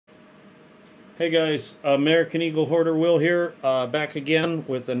Hey guys, American Eagle Hoarder Will here, back again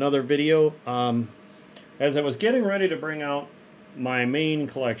with another video. As I was getting ready to bring out my main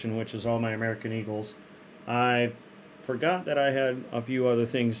collection, which is all my American Eagles, I forgot that I had a few other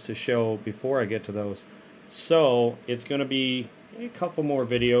things to show before I get to those. So it's going to be a couple more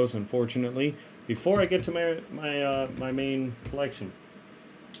videos, unfortunately, before I get to my main collection.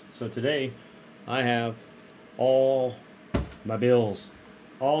 So today I have all my bills.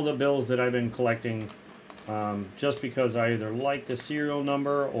 All the bills that I've been collecting, just because I either like the serial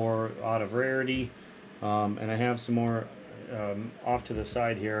number or out of rarity. And I have some more off to the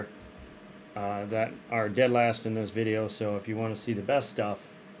side here that are dead last in this video. So if you want to see the best stuff,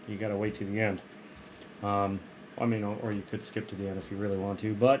 you got to wait to the end. I mean, or you could skip to the end if you really want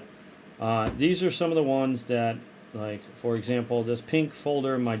to. But these are some of the ones that, like, for example, this pink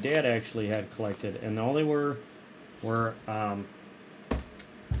folder my dad actually had collected, and all they were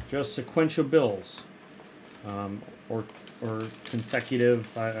just sequential bills, or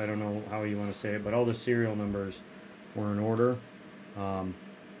consecutive. I don't know how you want to say it, but all the serial numbers were in order. So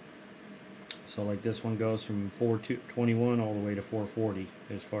like this one goes from 421 all the way to 440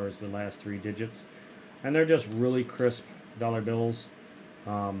 as far as the last three digits, and they're just really crisp dollar bills.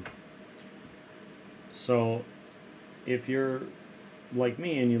 So if you're like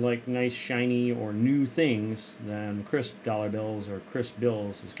me and you like nice shiny or new things, then crisp dollar bills or crisp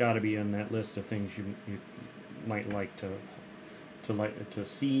bills has got to be in that list of things you might like to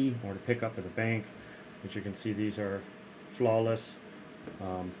see or to pick up at the bank. As you can see, these are flawless,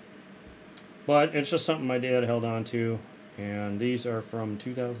 but it's just something my dad held on to, and these are from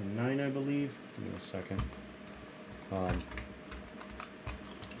 2009, I believe. Give me a second.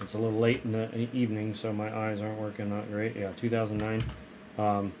 It's a little late in the evening, so my eyes aren't working that great. Yeah, 2009.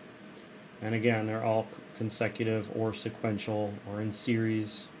 And again, they're all consecutive or sequential or in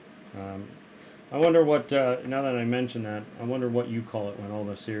series. I wonder what, now that I mention that, I wonder what you call it when all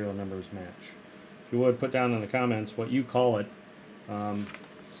the serial numbers match. If you would, put down in the comments what you call it.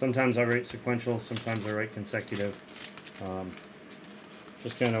 Sometimes I write sequential, sometimes I write consecutive.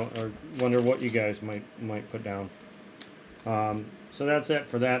 Just kind of wonder what you guys might put down. So that's it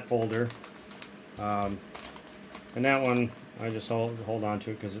for that folder. And that one I just hold on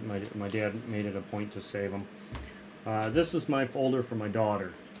to it because my dad made it a point to save them. This is my folder for my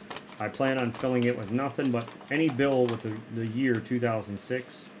daughter. I plan on filling it with nothing but any bill with the year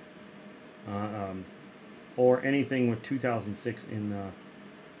 2006, or anything with 2006 in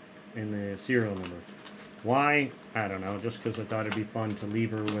the serial number. Why? I don't know. Just because I thought it'd be fun to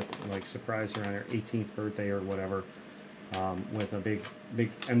leave her with, like, surprise her on her 18th birthday or whatever, with a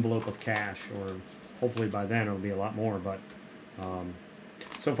big envelope of cash, or hopefully by then it'll be a lot more. But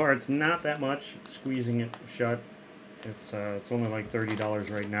so far it's not that much. Squeezing it shut, it's only like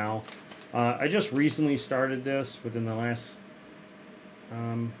 $30 right now. I just recently started this within the last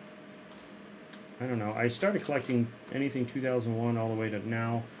I don't know. I started collecting anything 2001 all the way to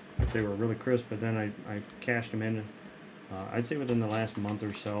now, if they were really crisp, but then I cashed them in. I'd say within the last month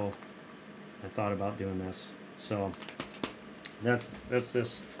or so I thought about doing this. So that's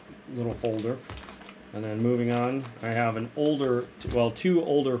this little folder. And then moving on, I have two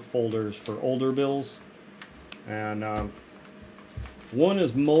older folders for older bills. And one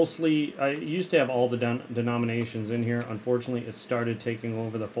is mostly, I used to have all the denominations in here. Unfortunately, it started taking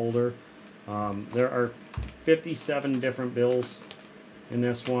over the folder. There are 57 different bills in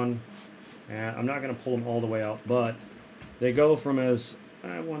this one. And I'm not going to pull them all the way out, but they go from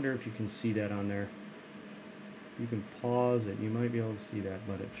I wonder if you can see that on there. You can pause it. You might be able to see that,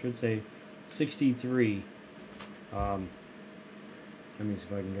 but it should say 63. Let me see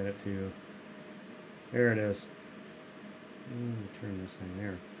if I can get it to. There it is. Let me turn this thing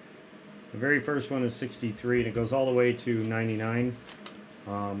there. The very first one is 63, and it goes all the way to 99,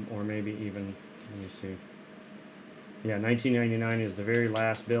 or maybe even. Let me see. Yeah, 1999 is the very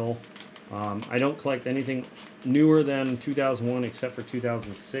last bill. I don't collect anything newer than 2001 except for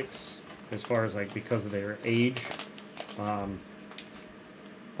 2006. As far as, like, because of their age,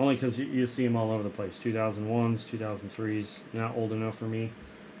 only because you see them all over the place. 2001s, 2003s, not old enough for me.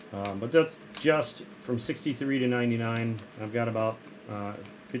 But that's just from 63 to 99. I've got about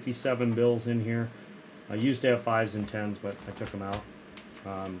 57 bills in here. I used to have 5s and 10s, but I took them out.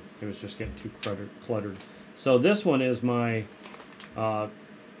 It was just getting too cluttered. So this one is my 5s,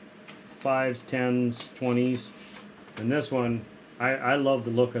 10s, 20s, and this one, I love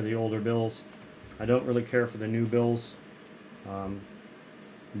the look of the older bills. I don't really care for the new bills,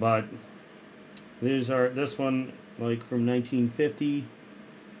 but this one, like, from 1950,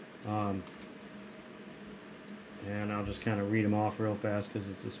 and I'll just kind of read them off real fast because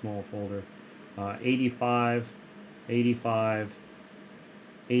it's a small folder. 85, 85,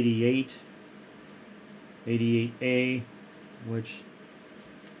 88, 88A, which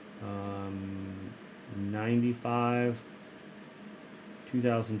 95,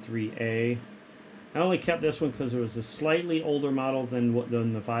 2003A. I only kept this one because it was a slightly older model than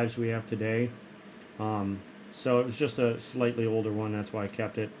the 5s we have today. So it was just a slightly older one. That's why I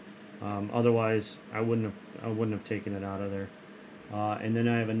kept it. Otherwise, I wouldn't have taken it out of there. And then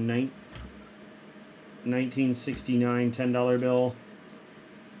I have a 1969 $10 bill.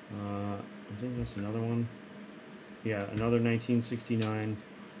 I think that's another one. Yeah, another 1969.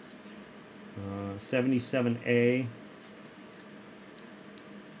 77A.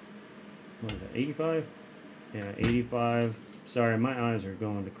 What is that, 85? Yeah, 85. Sorry, my eyes are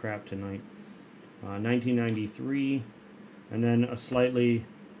going to crap tonight. 1993. And then a slightly,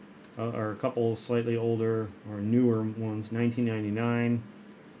 or a couple slightly older or newer ones. 1999.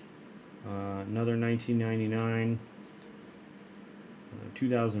 Another 1999.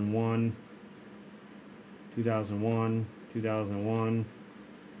 2001. 2001. 2001.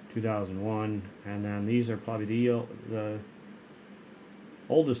 2001. And then these are probably the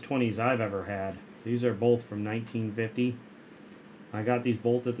oldest 20s I've ever had. These are both from 1950. I got these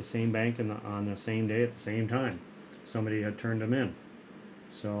both at the same bank on the same day at the same time. Somebody had turned them in.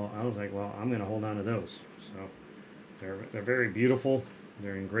 So I was like, well, I'm going to hold on to those. So they're very beautiful.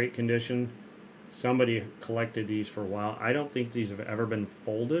 They're in great condition. Somebody collected these for a while. I don't think these have ever been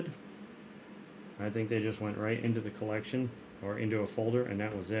folded. I think they just went right into the collection or into a folder, and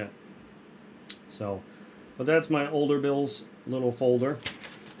that was it. So, but that's my older bills little folder.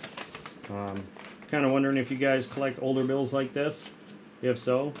 Kind of wondering if you guys collect older bills like this. If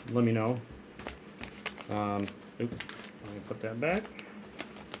so, let me know. Oops, let me put that back.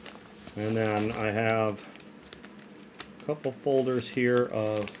 And then I have a couple folders here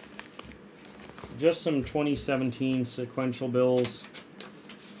of just some 2017 sequential bills.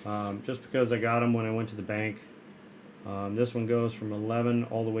 Just because I got them when I went to the bank. This one goes from 11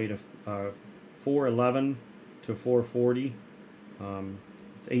 all the way to 411 to 440.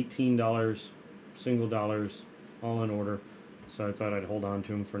 It's $18 single dollars, all in order. So I thought I'd hold on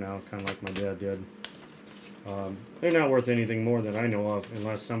to them for now, kind of like my dad did. They're not worth anything more that I know of,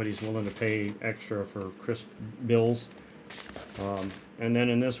 unless somebody's willing to pay extra for crisp bills. And then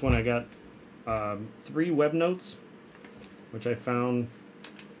in this one I got 3 web notes, which I found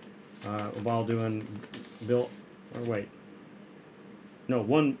while doing one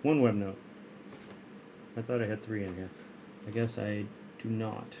web note. I thought I had 3 in here. I guess I do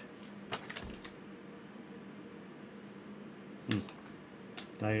not.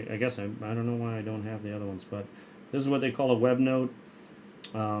 I guess I don't know why I don't have the other ones, but this is what they call a web note.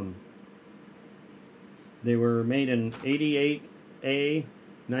 They were made in 88A,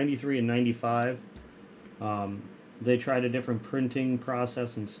 93, and 95. They tried a different printing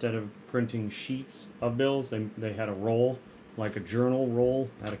process. Instead of printing sheets of bills, they had a roll, like a journal roll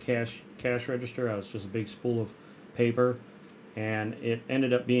at a cash register. It was just a big spool of paper, and it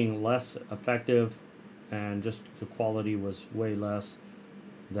ended up being less effective, and just the quality was way less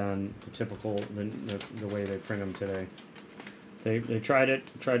than the typical the way they print them today. They tried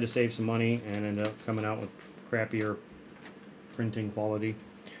to save some money, and ended up coming out with crappier printing quality.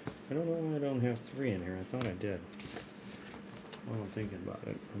 I don't know why I don't have 3 in here. I thought I did. While I'm thinking about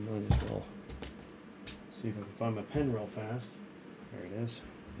it, I might as well see if I can find my pen real fast. There it is,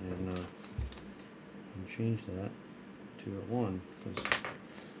 and change that to a 1, because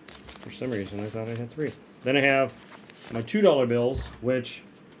for some reason I thought I had 3. Then I have my $2 bills, which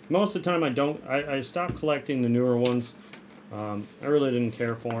most of the time I don't. I stopped collecting the newer ones. I really didn't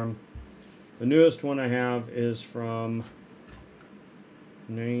care for them. The newest one I have is from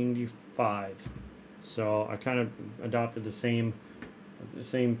 95. So I kind of adopted the same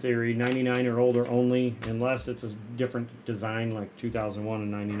theory. 99 or older only, unless it's a different design like 2001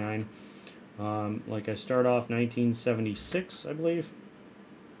 and 99. Like I start off 1976, I believe.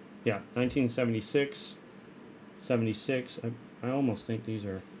 Yeah, 1976, 76. I almost think these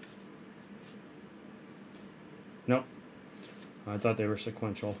are. Nope. I thought they were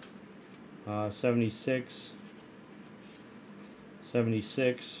sequential. 76,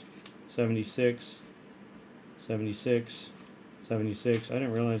 76, 76, 76, 76. I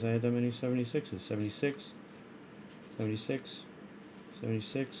didn't realize I had that many 76s. 76, 76,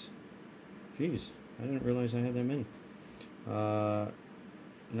 76. Jeez, I didn't realize I had that many.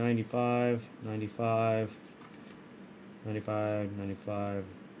 95, 95, 95, 95,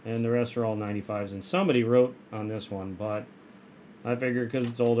 and the rest are all 95s. And somebody wrote on this one, but I figured because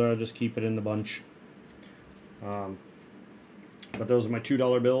it's older, I'll just keep it in the bunch. But those are my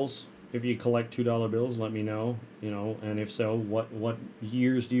 $2 bills. if you collect $2 bills, let me know. You know, and if so, what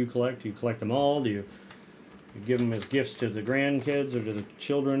years do you collect? Do you collect them all? Do you give them as gifts to the grandkids or to the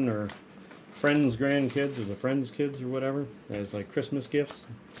children or friends' grandkids or the friends' kids or whatever as like Christmas gifts?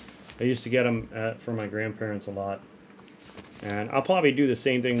 I used to get them for my grandparents a lot, and I'll probably do the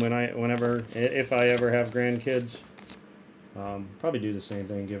same thing if I ever have grandkids. Probably do the same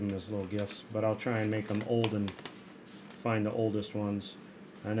thing, give them as little gifts, but I'll try and make them old and find the oldest ones.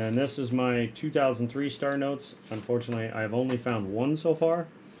 And then this is my 2003 Star Notes. Unfortunately, I've only found one so far.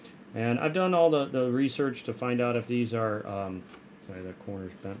 And I've done all the research to find out if these are, sorry, the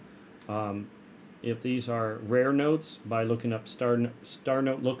corner's bent. If these are rare notes by looking up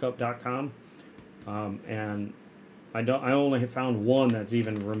starnotelookup.com. And I only have found one that's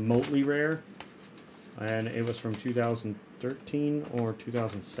even remotely rare. And it was from 2013 or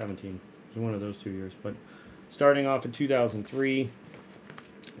 2017. It was one of those 2 years. But starting off in 2003,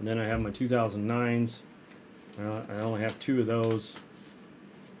 and then I have my 2009s. I only have 2 of those.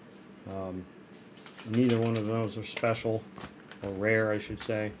 Neither one of those are special, or rare, I should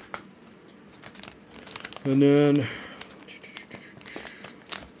say. And then,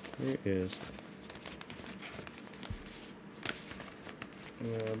 here it is.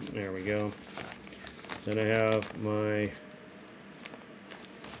 There we go. Then I have my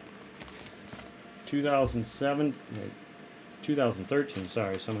 2013,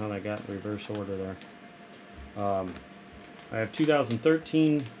 sorry, somehow that got in reverse order there. I have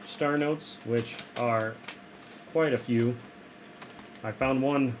 2013 Star Notes, which are quite a few. I found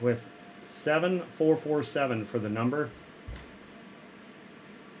one with 7447 for the number.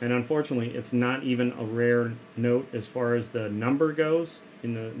 And unfortunately, it's not even a rare note as far as the number goes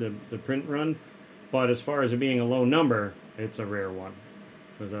in the print run. But as far as it being a low number, it's a rare one.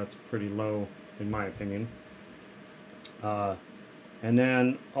 Because that's pretty low, in my opinion. And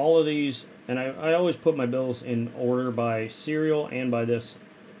then all of these, and I always put my bills in order by serial and by this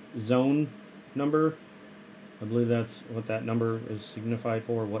zone number. I believe that's what that number is signified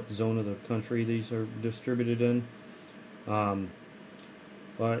for, what zone of the country these are distributed in.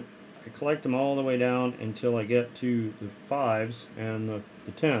 But I collect them all the way down until I get to the 5s and the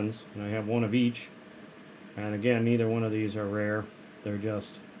 10s, and I have one of each. And again, neither one of these are rare. They're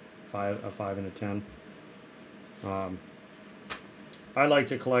just a 5 and a 10. I like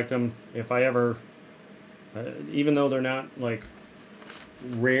to collect them if I ever, even though they're not like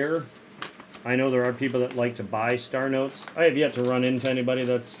rare. I know there are people that like to buy Star Notes. I have yet to run into anybody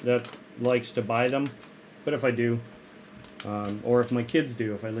that likes to buy them, but if I do, or if my kids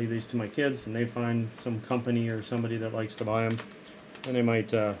do, if I leave these to my kids and they find some company or somebody that likes to buy them, then they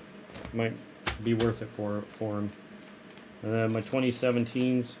might be worth it for them. And then my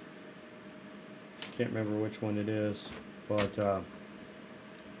 2017s, can't remember which one it is, but I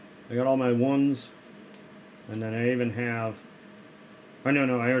got all my 1s, and then I even have, oh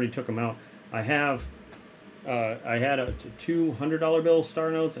no, I already took them out. I had 2 $100 bill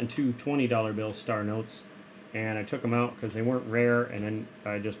Star Notes and 2 $20 bill Star Notes, and I took them out because they weren't rare, and then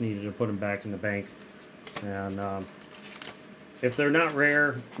I just needed to put them back in the bank. And if they're not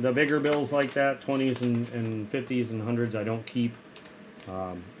rare, the bigger bills like that, 20s and 50s and 100s, I don't keep,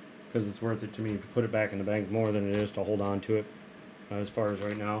 because it's worth it to me to put it back in the bank more than it is to hold on to it, as far as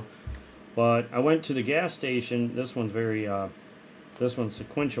right now. But I went to the gas station. This one's this one's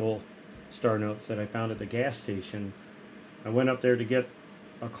sequential Star Notes that I found at the gas station. I went up there to get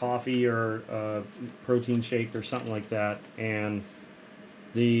a coffee or a protein shake or something like that, and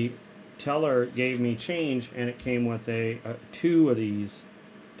the teller gave me change, and it came with 2 of these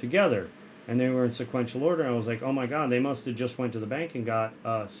together, and they were in sequential order. I was like, oh my god, they must have just went to the bank and got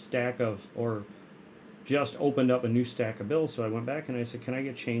a stack of, or just opened up a new stack of bills. So I went back and I said, can I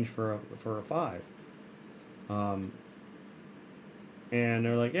get change for a 5? And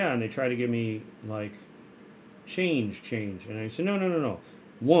they're like, yeah, and they try to give me like change, and I said, no,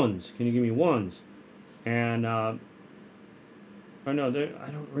 1s, can you give me 1s? And oh no,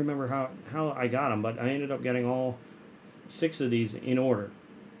 I don't remember how I got them, but I ended up getting all 6 of these in order.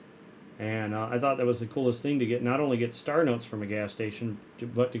 And I thought that was the coolest thing to get, not only get Star Notes from a gas station,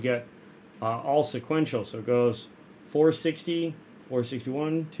 but to get all sequential. So it goes 460,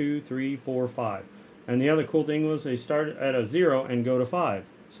 461, 2, 3, 4, 5. And the other cool thing was they start at a 0 and go to 5.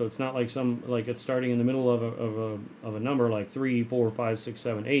 So it's not like it's starting in the middle of a number like 3, 4, 5, 6,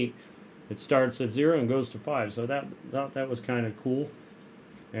 7, 8. It starts at 0 and goes to 5. So that was kind of cool.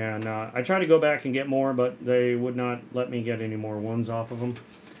 And I tried to go back and get more, but they would not let me get any more 1s off of them.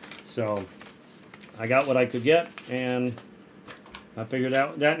 So I got what I could get, and I figured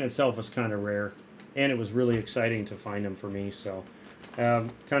out that in itself was kind of rare. And it was really exciting to find them for me. So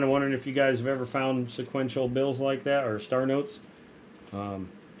Kind of wondering if you guys have ever found sequential bills like that or star notes.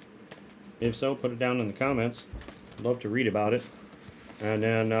 If so, put it down in the comments. I'd love to read about it. And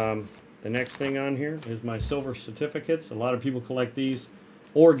then the next thing on here is my silver certificates. A lot of people collect these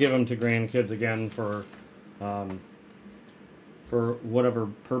or give them to grandkids again for whatever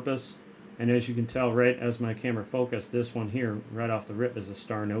purpose. And as you can tell, right as my camera focused, this one here, right off the rip, is a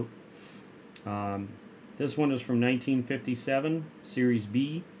star note. This one is from 1957, Series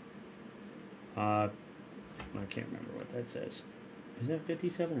B. I can't remember what that says. Is that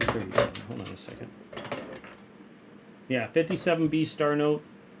 57 or 37? Hold on a second. Yeah, 57B star note.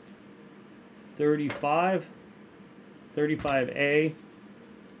 35. 35A.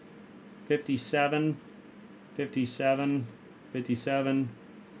 57. 57. 57.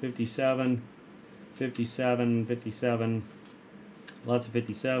 57. 57. 57. Lots of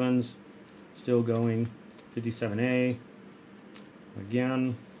 57s. Still going. 57A.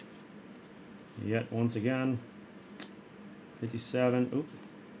 Again. Yet once again. 57. Oop.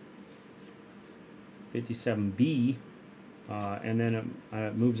 57B. And then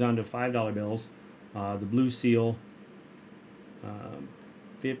it moves on to $5 bills. The blue seal.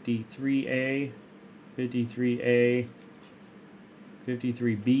 53A. 53A.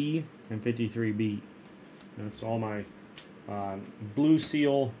 53B. And 53B. That's all my blue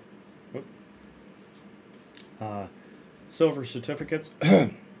seal silver certificates.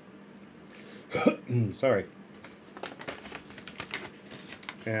 Sorry.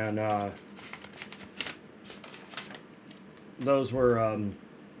 And those were a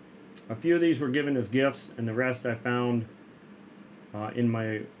few of these were given as gifts, and the rest I found in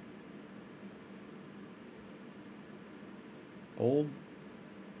my old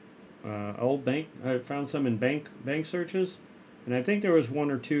bank. I found some in bank searches, and I think there was one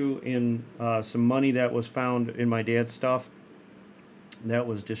or two in some money that was found in my dad's stuff that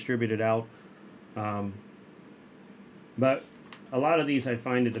was distributed out. But a lot of these I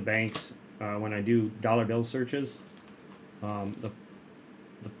find at the banks when I do dollar bill searches. The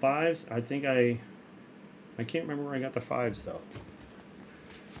fives, I think I can't remember where I got the fives though.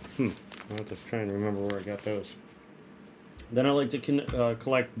 I'll have to try and remember where I got those. Then I like to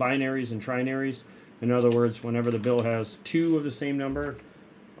collect binaries and trinaries. In other words, whenever the bill has two of the same number,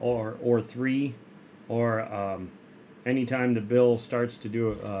 or three, or anytime the bill starts to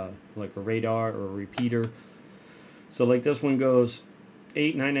do like a radar or a repeater. So like this one goes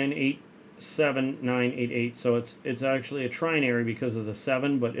 899879888. So it's actually a trinary because of the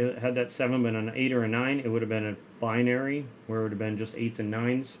 7, but it had that 7 been an 8 or a 9, it would have been a binary where it would have been just 8s and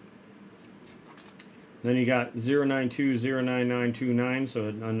 9s. Then you got 092099929, so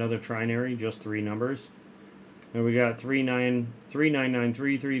another trinary, just 3 numbers. And we got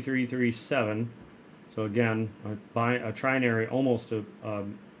 399333337. So again, a trinary, almost a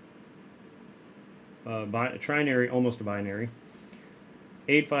trinary, almost a binary.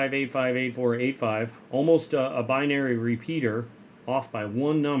 85858485, almost a binary repeater, off by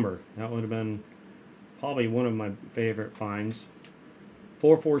 1 number. That would have been probably one of my favorite finds.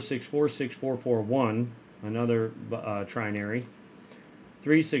 446464441, another trinary.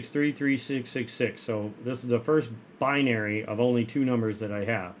 3633666. So this is the first binary of only 2 numbers that I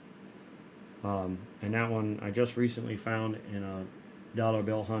have. And that one I just recently found in a dollar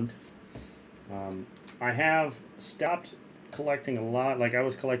bill hunt. I have stopped collecting a lot. Like I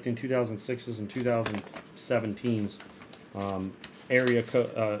was collecting 2006s and 2017s area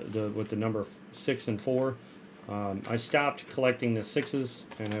with the number 6 and 4. I stopped collecting the 6s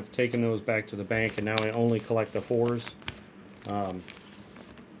and have taken those back to the bank, and now I only collect the 4s.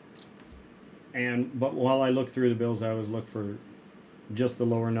 But while I look through the bills, I always look for just the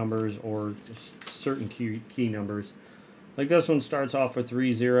lower numbers or certain key numbers. Like this one starts off with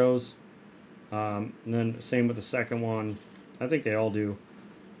 3 zeros, and then same with the second one. I think they all do.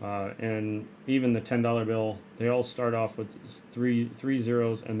 And even the $10 bill, they all start off with three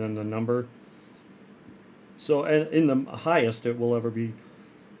zeros and then the number. So in the highest it will ever be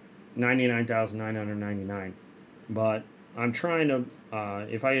 99,999. But I'm trying to,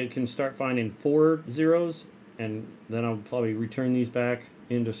 if I can start finding 4 zeros, and then I'll probably return these back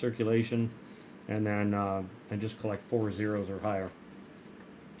into circulation, and then and just collect 4 zeros or higher,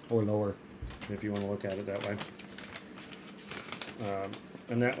 or lower, if you want to look at it that way.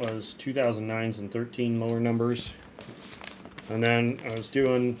 And that was 2009s and 13 lower numbers. And then I was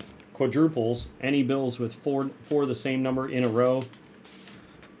doing quadruples, any bills with four the same number in a row.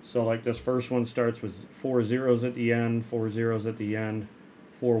 So like this first one starts with 4 zeros at the end, 4 zeros at the end,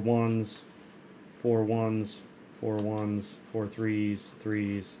 4 ones, 4 ones, 4 ones, 4 threes,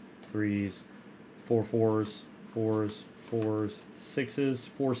 3s, 3s, 4 fours, 4s, fours, sixes,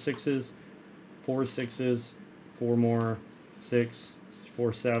 4 sixes, 4 sixes, 4 more, 6,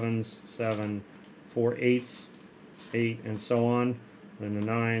 4 sevens, 7, 4 eights, 8, and so on. Then the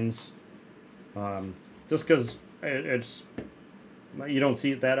nines. Just because it's you don't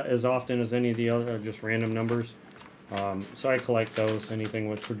see it that as often as any of the other just random numbers. So I collect those. Anything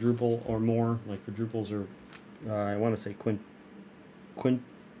with quadruple or more, like quadruples or I want to say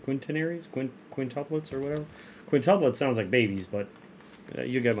quintenaries, quintuplets or whatever. Quintuplets sounds like babies, but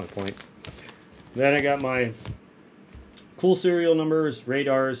you get my point. Then I got my cool serial numbers,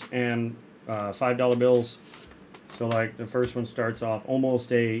 radars, and $5 bills. So like the first one starts off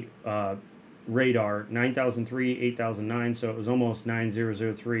almost a radar, 9003, 8009, so it was almost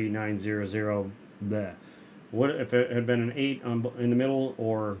 9003, 900, bleh. What if it had been an 8 in the middle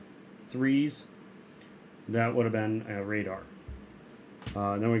or 3s? That would have been a radar.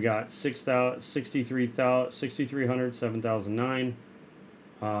 Then we got 6,300, 7,009.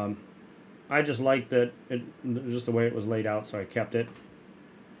 I just liked that, just the way it was laid out, so I kept it.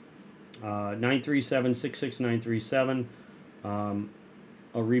 937, 66937.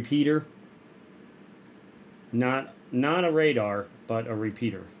 A repeater. Not a radar, but a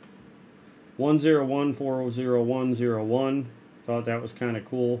repeater. 101400101. Thought that was kind of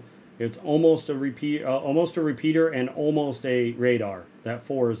cool. It's almost a repeater and almost a radar. That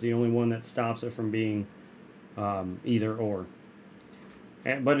 4 is the only one that stops it from being either or.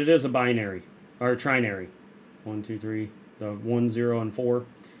 But it is a binary or a trinary. 1, 2, 3. The 1, 0, and 4.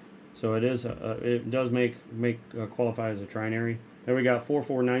 So it is. It does qualify as a trinary. Then we got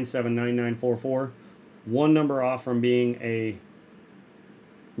 44979944. One number off from being a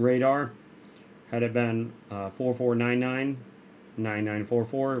radar. Had it been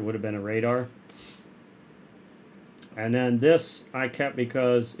 44999944, it would have been a radar. And then this I kept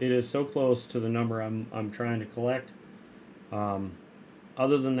because it is so close to the number I'm trying to collect.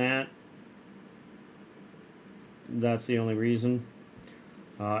 Other than that, that's the only reason.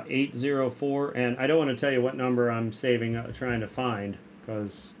 804, and I don't want to tell you what number I'm trying to find,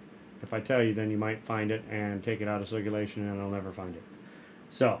 because if I tell you, then you might find it and take it out of circulation, and I'll never find it.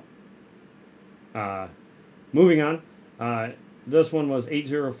 So, moving on. This one was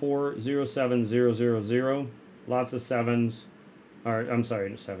 804-07000. Lots of sevens, or I'm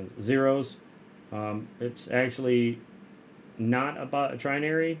sorry, sevens, zeros. It's actually not about a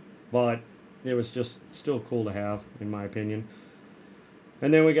trinary, but it was just still cool to have, in my opinion.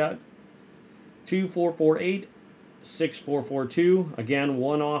 And then we got 2448, 6442. Again,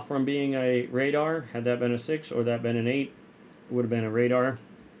 one off from being a radar. Had that been a 6 or that been an 8, it would have been a radar.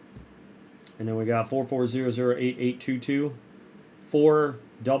 And then we got 44008822. 4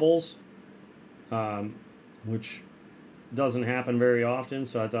 doubles, which doesn't happen very often,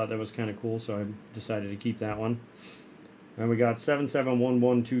 so I thought that was kind of cool, so I decided to keep that one. And we got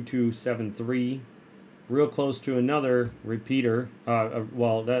 77112273. Real close to another repeater.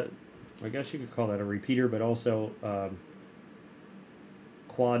 Well, that, I guess you could call that a repeater, but also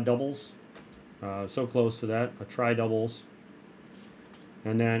quad doubles. So close to that, a tri-doubles.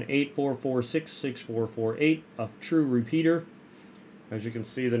 And then 84466448, a true repeater. As you can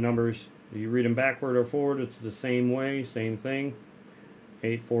see, the numbers, you read them backward or forward, it's the same way, same thing.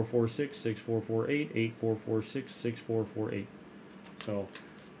 84466448, 84466448. So,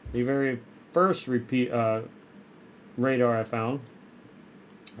 the very first radar I found,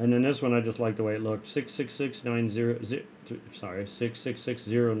 and then this one I just like the way it looked.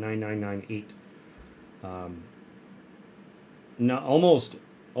 6660998. Not almost a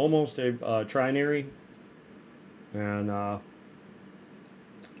trinary, and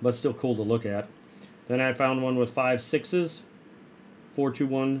but still cool to look at. Then I found one with 5 sixes,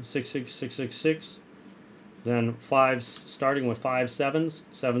 4216666. Then 5s, starting with 5 sevens,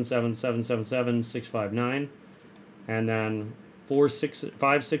 77777 659, and then 5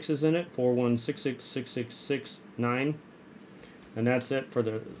 sixes in it, 41666669, and that's it for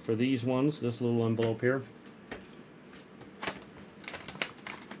these ones. This little envelope here.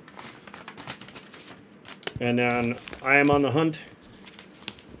 And then I am on the hunt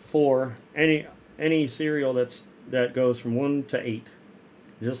for any serial that goes from 1 to 8,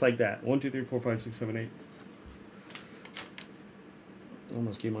 just like that. 1, 2, 3, 4, 5, 6, 7, 8.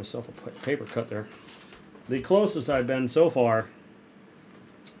 Almost gave myself a paper cut there. The closest I've been so far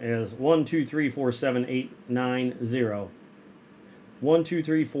is 1, 2, 3, 4, 7, 8, 9, 0. 1, 2,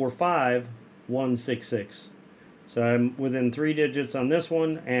 3, 4, 5, 1, 6, 6. So I'm within 3 digits on this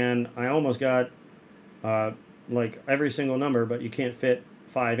one, and I almost got like every single number, but you can't fit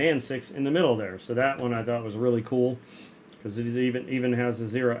 5 and 6 in the middle there. So that one I thought was really cool, because it even has a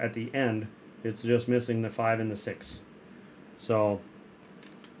 0 at the end. It's just missing the 5 and the 6. So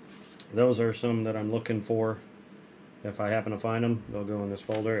those are some that I'm looking for. If I happen to find them, they'll go in this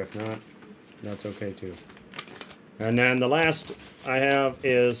folder. If not, that's okay too. And then the last I have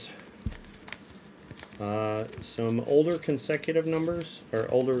is some older consecutive numbers, or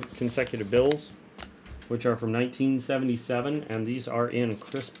older consecutive bills, which are from 1977, and these are in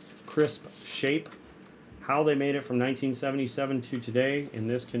crisp shape. How they made it from 1977 to today in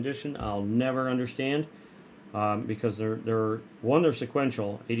this condition, I'll never understand, because they're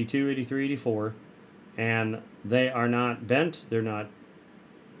sequential, 82, 83, 84, and they are not bent. They're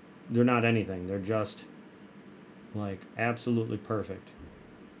not anything. They're just like absolutely perfect.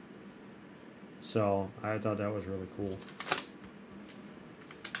 So I thought that was really cool,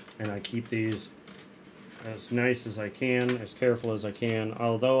 and I keep these as nice as I can, as careful as I can,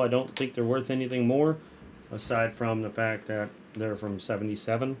 although I don't think they're worth anything more aside from the fact that they're from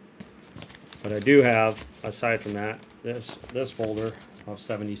 77. But I do have, aside from that, this folder of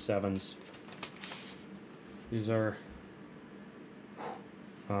 77s. These are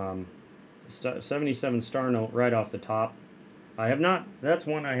 77 star note right off the top. I have not, that's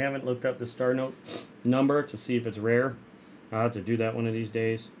one I haven't looked up the star note number to see if it's rare. I'll have to do that one of these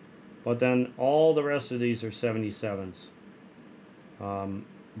days. But then all the rest of these are 77s.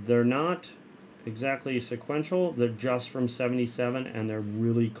 They're not exactly sequential. They're just from 77, and they're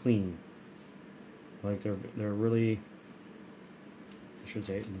really clean. Like they're really, I should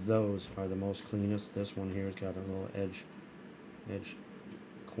say those are the most cleanest. This one here has got a little edge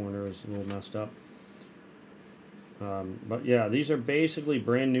corner is a little messed up. But yeah, these are basically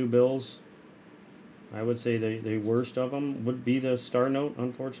brand new bills. I would say the worst of them would be the star note,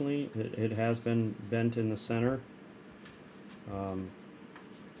 unfortunately. It has been bent in the center. Let's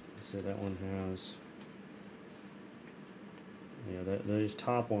see, that one has... Yeah, these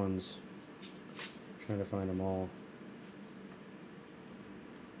top ones, I'm trying to find them all.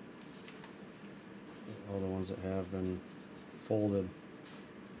 All the ones that have been folded.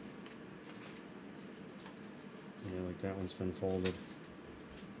 Yeah, like that one's been folded.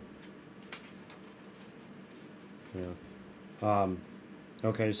 Yeah.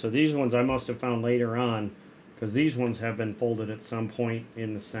 Okay, so these ones I must have found later on, because these ones have been folded at some point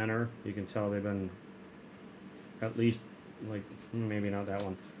in the center. You can tell they've been at least, like, maybe not that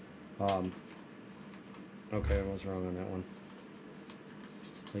one. Okay, I was wrong on that one.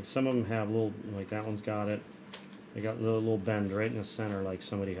 Like, some of them have little, like that one's got it. They got a little bend right in the center, like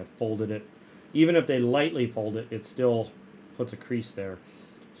somebody had folded it. Even if they lightly fold it, it still puts a crease there.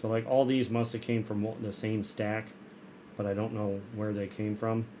 So like all these must have came from the same stack, but I don't know where they came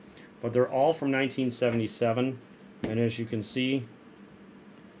from. But they're all from 1977, and as you can see,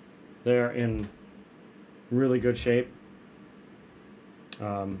 they're in really good shape.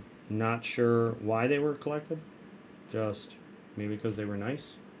 Not sure why they were collected, just maybe because they were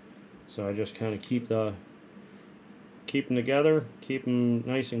nice. So I just kind of keep them together, keep them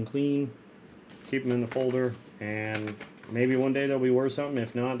nice and clean, keep them in the folder, and maybe one day they'll be worth something.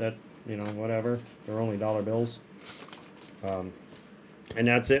 If not, that, you know, whatever. They're only dollar bills. And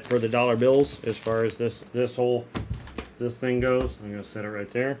that's it for the dollar bills as far as this thing goes. I'm gonna set it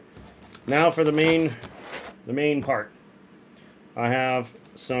right there. Now for the main part. I have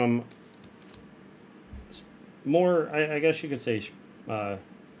some more, I guess you could say,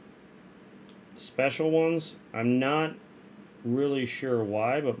 special ones. I'm not really sure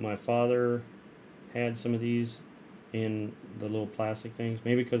why, but my father had some of these in the little plastic things.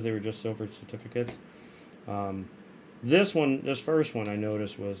 Maybe because they were just silver certificates. This first one I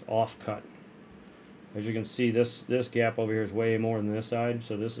noticed was off cut. As you can see, this gap over here is way more than this side,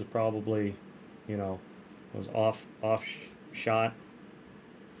 so this is probably, you know, was off shot.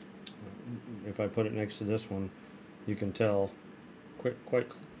 If I put it next to this one, you can tell quite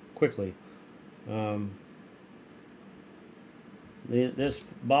quickly. This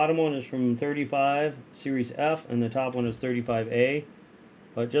bottom one is from 35 Series F, and the top one is 35A.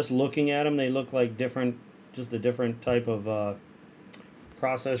 But just looking at them, they look like just a different type of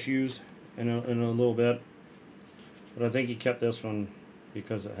process used in a little bit. But I think he kept this one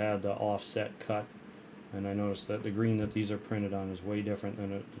because it had the offset cut. And I noticed that the green that these are printed on is way different than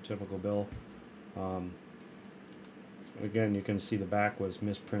the typical bill. Again, you can see the back was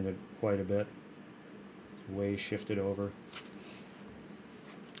misprinted quite a bit. Way shifted over.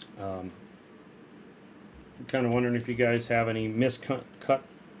 I'm kind of wondering if you guys have any miscut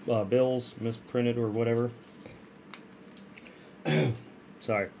bills, misprinted or whatever.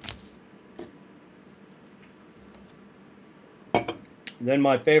 Sorry. Then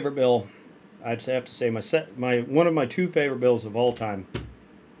my favorite bill, I'd have to say one of my two favorite bills of all time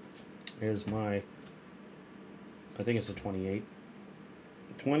is my I think it's a 28.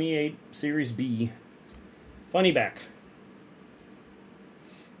 28 Series B funny back.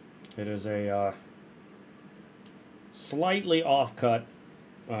 It is a slightly off cut.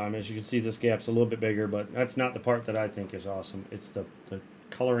 As you can see, this gap's a little bit bigger, but that's not the part that I think is awesome. It's the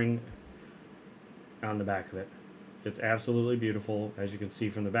coloring on the back of it. It's absolutely beautiful. As you can see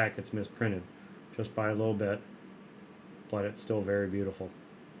from the back, it's misprinted just by a little bit, but it's still very beautiful.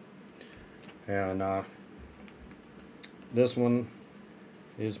 And this one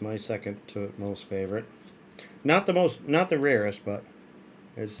is my second to most favorite. Not the rarest, but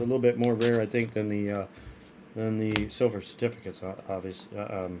it's a little bit more rare, I think, than the silver certificates, obviously,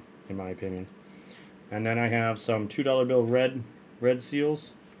 in my opinion. And then I have some $2 bill red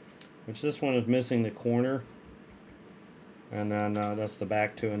seals, which this one is missing the corner. And then that's the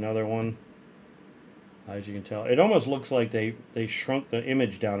back to another one. As you can tell, it almost looks like they shrunk the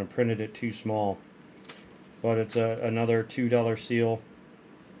image down and printed it too small. But it's another $2 seal.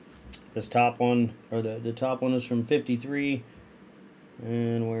 This top one, or the top one is from 53.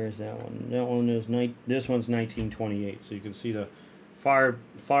 And where is that one? That one is this one's 1928. So you can see the far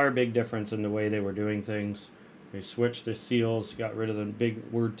big difference in the way they were doing things. They switched the seals, got rid of the big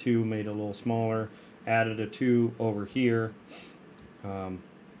word 2, made it a little smaller, added a 2 over here. So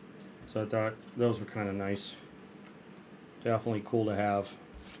I thought those were kind of nice. Definitely cool to have.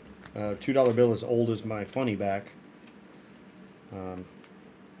 $2 bill as old as my funny back. And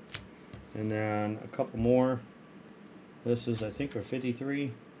then a couple more. This is, I think, for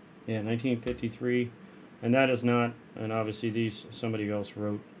 53. Yeah, 1953. And that is not, and obviously these, somebody else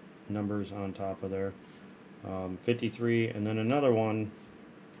wrote numbers on top of there. 53, and then another one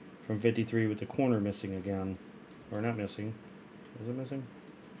from 53 with the corner missing again. Or not missing. Is it missing?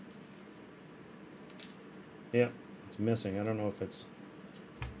 Yeah, it's missing. I don't know if it's...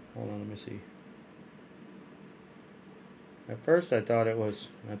 Hold on, let me see. At first I thought it was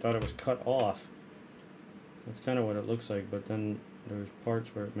cut off. That's kind of what it looks like, but then there's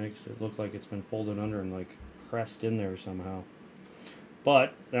parts where it makes it look like it's been folded under and like pressed in there somehow.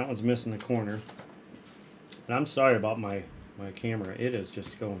 But that one's missing the corner. And I'm sorry about my camera. It is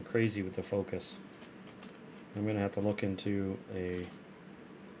just going crazy with the focus. I'm gonna have to look into a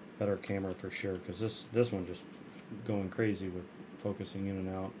better camera for sure, because this one just going crazy with focusing in and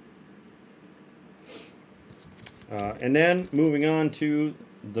out. And then moving on to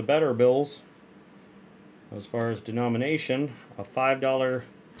the better bills. As far as denomination, a $5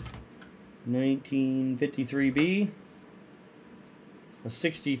 1953B, a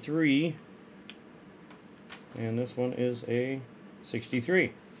 63, and this one is a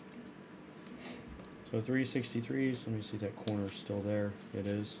 63. So 3 63s. Let me see if that corner's still there. It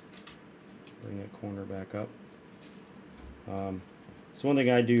is. Bring that corner back up. So one thing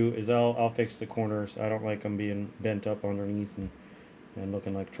I do is I'll fix the corners. I don't like them being bent up underneath and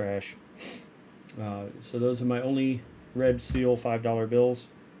looking like trash. So those are my only red seal $5 bills.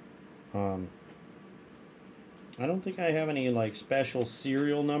 I don't think I have any like special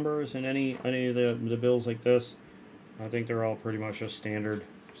serial numbers in any of the bills like this. I think they're all pretty much just standard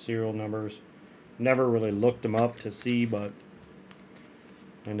serial numbers. Never really looked them up to see, but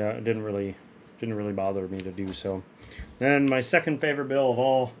it didn't really bother me to do so. Then my second favorite bill of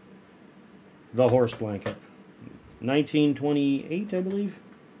all, the horse blanket, 1928, I believe.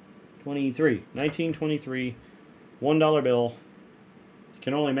 1923, $1 bill. You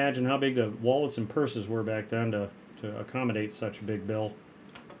can only imagine how big the wallets and purses were back then to accommodate such a big bill.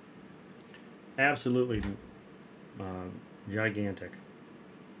 Absolutely gigantic.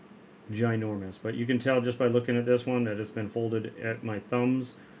 Ginormous. But you can tell just by looking at this one that it's been folded at my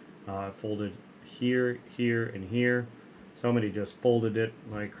thumbs. Folded here, here, and here. Somebody just folded it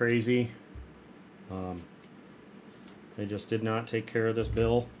like crazy. They just did not take care of this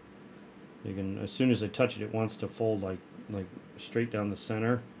bill. You can, as soon as they touch it, it wants to fold like straight down the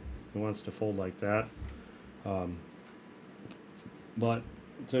center. It wants to fold like that. But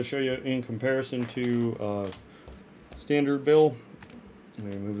to show you in comparison to standard bill,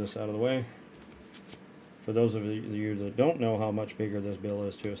 let me move this out of the way. For those of you that don't know how much bigger this bill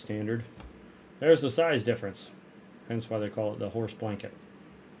is to a standard, there's the size difference. Hence why they call it the horse blanket.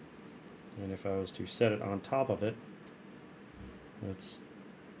 And if I was to set it on top of it, it's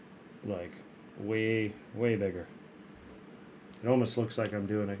like way bigger. It almost looks like I'm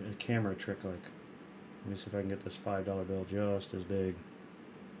doing a camera trick. Like, let me see if I can get this $5 bill just as big.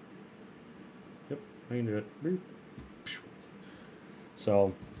 Yep, I can do it. Boop.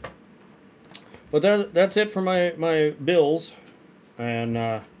 So, but that's it for my bills. And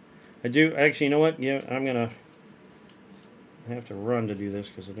I do actually, you know what? Yeah, I'm gonna I have to run to do this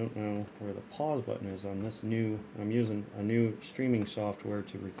because I don't know where the pause button is on this new. I'm using a new streaming software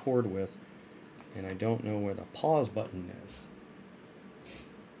to record with, and I don't know where the pause button is.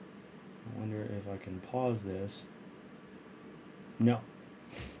 I wonder if I can pause this. No.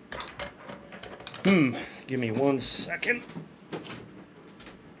 Give me 1 second.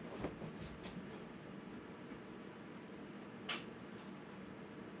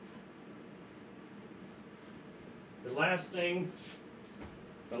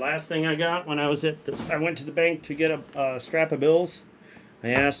 The last thing I got when I was I went to the bank to get a strap of bills. I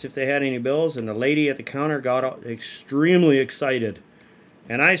asked if they had any bills, and the lady at the counter got extremely excited.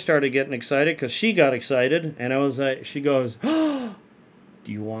 And I started getting excited because she got excited, and I was like, she goes, "Oh,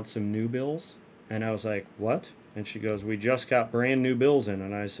 do you want some new bills?" And I was like, "What?" And she goes, "We just got brand new bills in."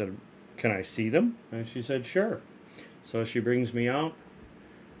 And I said, "Can I see them?" And she said, "Sure." So she brings me out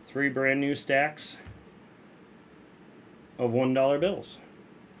 3 brand new stacks of $1 bills.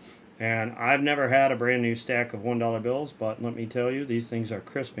 And I've never had a brand new stack of $1 bills, but let me tell you, these things are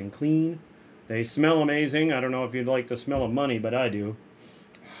crisp and clean. They smell amazing. I don't know if you'd like the smell of money, but I do.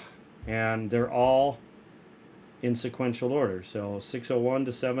 And they're all in sequential order. So 601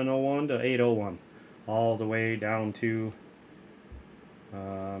 to 701 to 801. All the way down to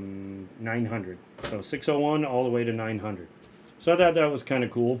 900. So 601 all the way to 900. So I thought that was kind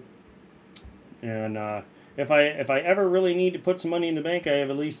of cool. And if I ever really need to put some money in the bank, I have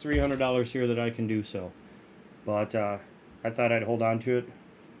at least $300 here that I can do so. But I thought I'd hold on to it.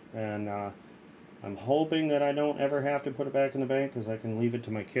 And I'm hoping that I don't ever have to put it back in the bank because I can leave it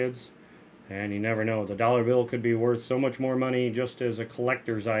to my kids. And you never know. The dollar bill could be worth so much more money just as a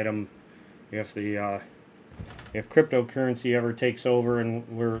collector's item if if cryptocurrency ever takes over and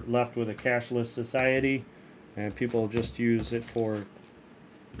we're left with a cashless society and people just use it for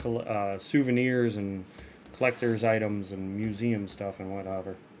souvenirs and collector's items and museum stuff and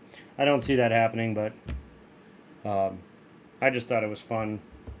whatever. I don't see that happening, but I just thought it was fun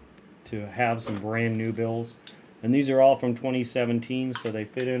to have some brand new bills. And these are all from 2017, so they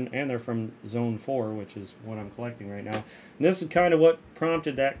fit in, and they're from Zone 4, which is what I'm collecting right now. And this is kind of what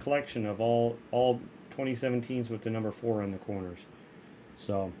prompted that collection of all 2017s with the number 4 in the corners.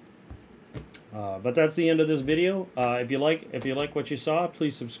 So, but that's the end of this video. If you like what you saw,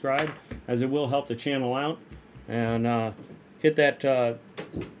 please subscribe, as it will help the channel out. And hit that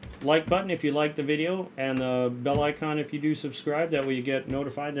like button if you like the video, and the bell icon if you do subscribe. That way you get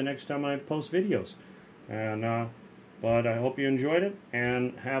notified the next time I post videos. And but I hope you enjoyed it,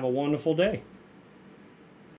 and have a wonderful day.